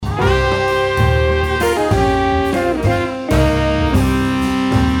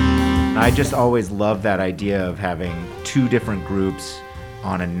I just always love that idea of having two different groups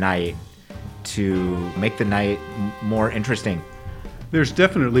on a night to make the night more interesting. There's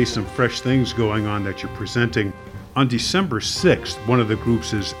definitely some fresh things going on that you're presenting. On December 6th, one of the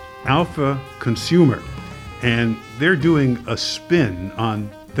groups is Alpha Consumer, and they're doing a spin on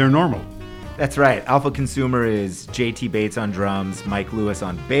their normal. That's right. Alpha Consumer is J.T. Bates on drums, Mike Lewis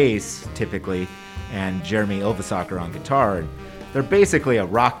on bass, typically, and Jeremy Ilvasacker on guitar. They're basically a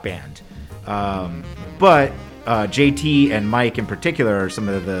rock band. But JT and Mike in particular are some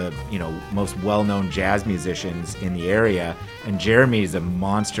of the most well-known jazz musicians in the area, and Jeremy is a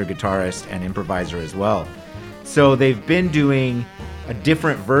monster guitarist and improviser as well. So they've been doing a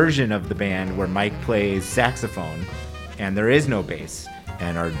different version of the band where Mike plays saxophone and there is no bass,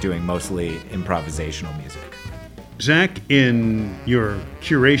 and are doing mostly improvisational music. Zach, in your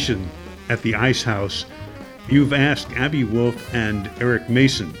curation at the Ice House, you've asked Abby Wolf and Eric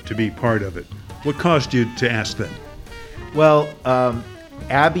Mason to be part of it. What caused you to ask them? Well,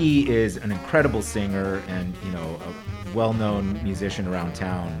 Abby is an incredible singer and, a well-known musician around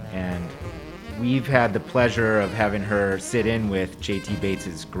town. And we've had the pleasure of having her sit in with J.T.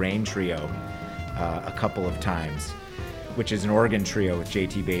 Bates' Grain Trio a couple of times, which is an organ trio with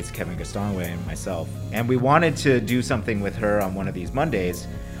J.T. Bates, Kevin Gastonway, and myself. And we wanted to do something with her on one of these Mondays,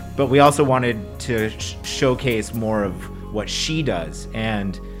 but we also wanted to showcase more of what she does.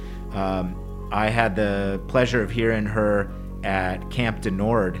 And I had the pleasure of hearing her at Camp de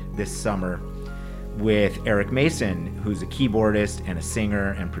Nord this summer with Eric Mason, who's a keyboardist and a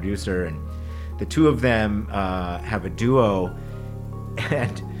singer and producer. And the two of them have a duo,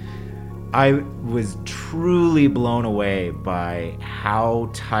 and I was truly blown away by how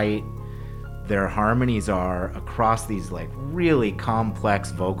tight their harmonies are across these really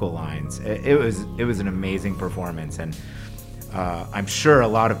complex vocal lines. It was an amazing performance, and I'm sure a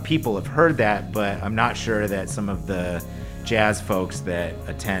lot of people have heard that, but I'm not sure that some of the jazz folks that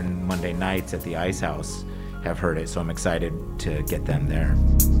attend Monday nights at the Ice House have heard it, so I'm excited to get them there.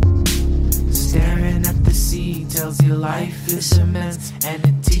 Staring at the sea tells you life is immense, and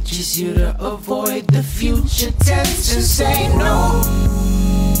it teaches you to avoid the future tense and say no.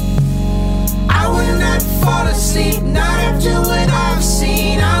 I will not fall asleep, not after what I've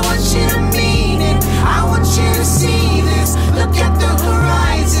seen. I want you to mean it, I want you to see this. Look at the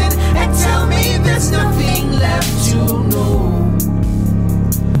horizon and tell me there's nothing left to know.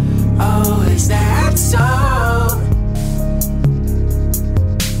 Oh, is that so?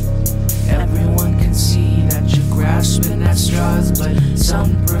 Everyone can see that you're grasping at straws, but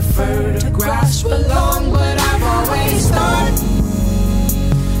some prefer to grasp along. But I've always thought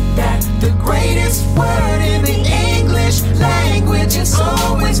that the greatest word in the English language has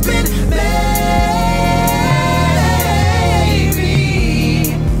always been baby.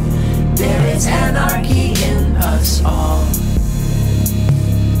 There is anarchy in us all.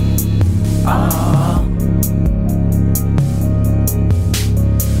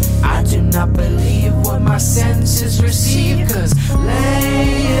 I do not believe what my senses receive, 'cause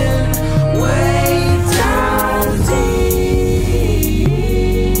laying way down deep,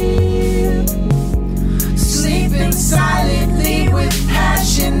 sleeping silently with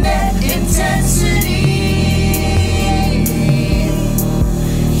passionate intensity,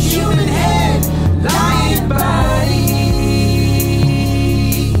 human head, lion body.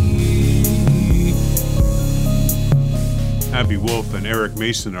 Abby Wolf and Eric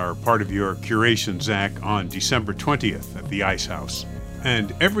Mason are part of your curation, Zach, on December 20th at the Ice House.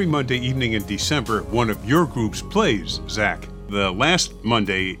 And every Monday evening in December, one of your groups plays, Zach. The last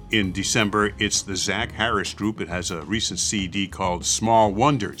Monday in December, it's the Zach Harris Group. It has a recent CD called Small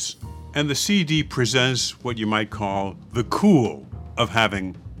Wonders. And the CD presents what you might call the cool of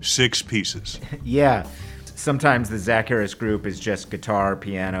having 6 pieces. Yeah, sometimes the Zach Harris Group is just guitar,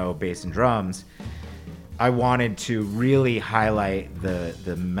 piano, bass, and drums. I wanted to really highlight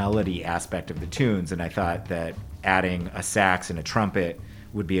the melody aspect of the tunes, and I thought that adding a sax and a trumpet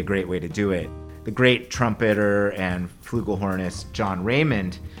would be a great way to do it. The great trumpeter and flugelhornist John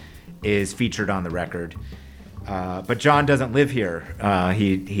Raymond is featured on the record, but John doesn't live here.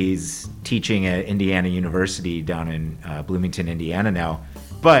 He's teaching at Indiana University down in Bloomington, Indiana now.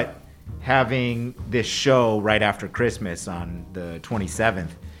 But having this show right after Christmas on the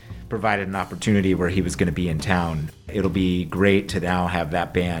 27th provided an opportunity where he was going to be in town. It'll be great to now have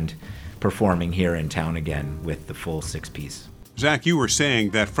that band performing here in town again with the full 6-piece. Zach, you were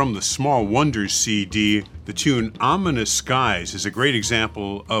saying that from the Small Wonders CD, the tune Ominous Skies is a great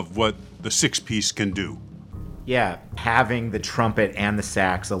example of what the 6-piece can do. Yeah, having the trumpet and the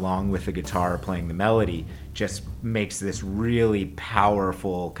sax along with the guitar playing the melody just makes this really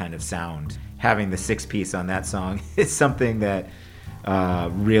powerful kind of sound. Having the 6-piece on that song is something that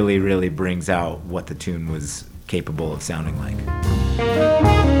really, really brings out what the tune was capable of sounding like.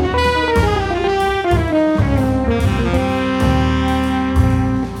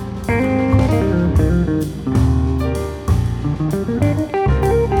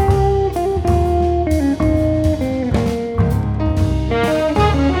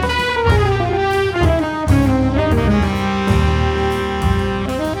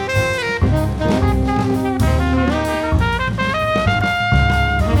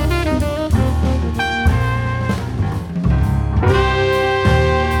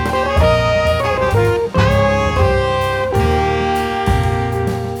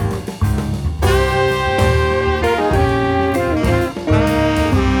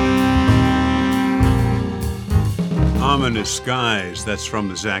 Ominous Skies, that's from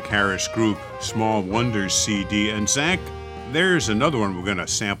the Zach Harris group Small Wonders CD. And Zach, there's another one we're going to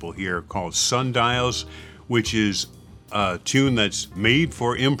sample here called Sundials, which is a tune that's made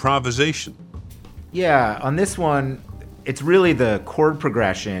for improvisation. Yeah, on this one, it's really the chord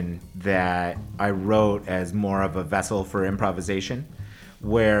progression that I wrote as more of a vessel for improvisation,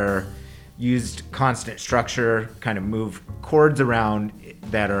 where used constant structure, kind of move chords around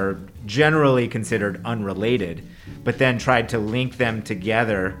that are generally considered unrelated, but then tried to link them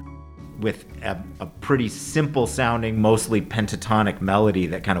together with a pretty simple sounding, mostly pentatonic melody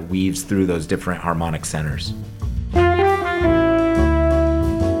that kind of weaves through those different harmonic centers.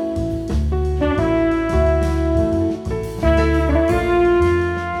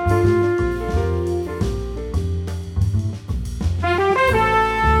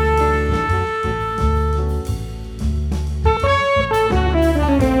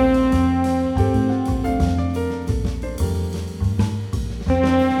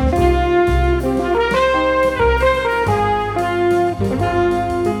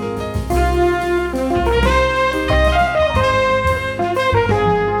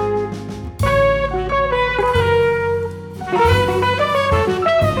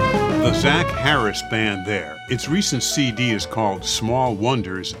 Zach Harris Band there. Its recent CD is called Small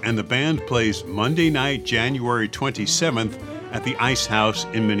Wonders, and the band plays Monday night, January 27th at the Ice House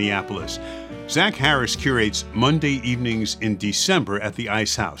in Minneapolis. Zach Harris curates Monday evenings in December at the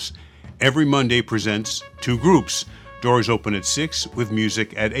Ice House. Every Monday presents 2 groups. Doors open at 6 with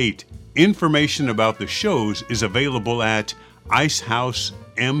music at 8. Information about the shows is available at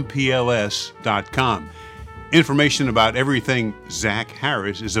icehouseMPLS.com. Information about everything Zach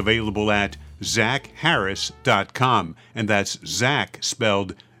Harris is available at zachharris.com, and that's Zach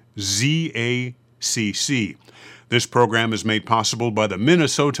spelled Z-A-C-C. This program is made possible by the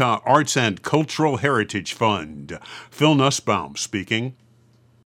Minnesota Arts and Cultural Heritage Fund. Phil Nussbaum speaking.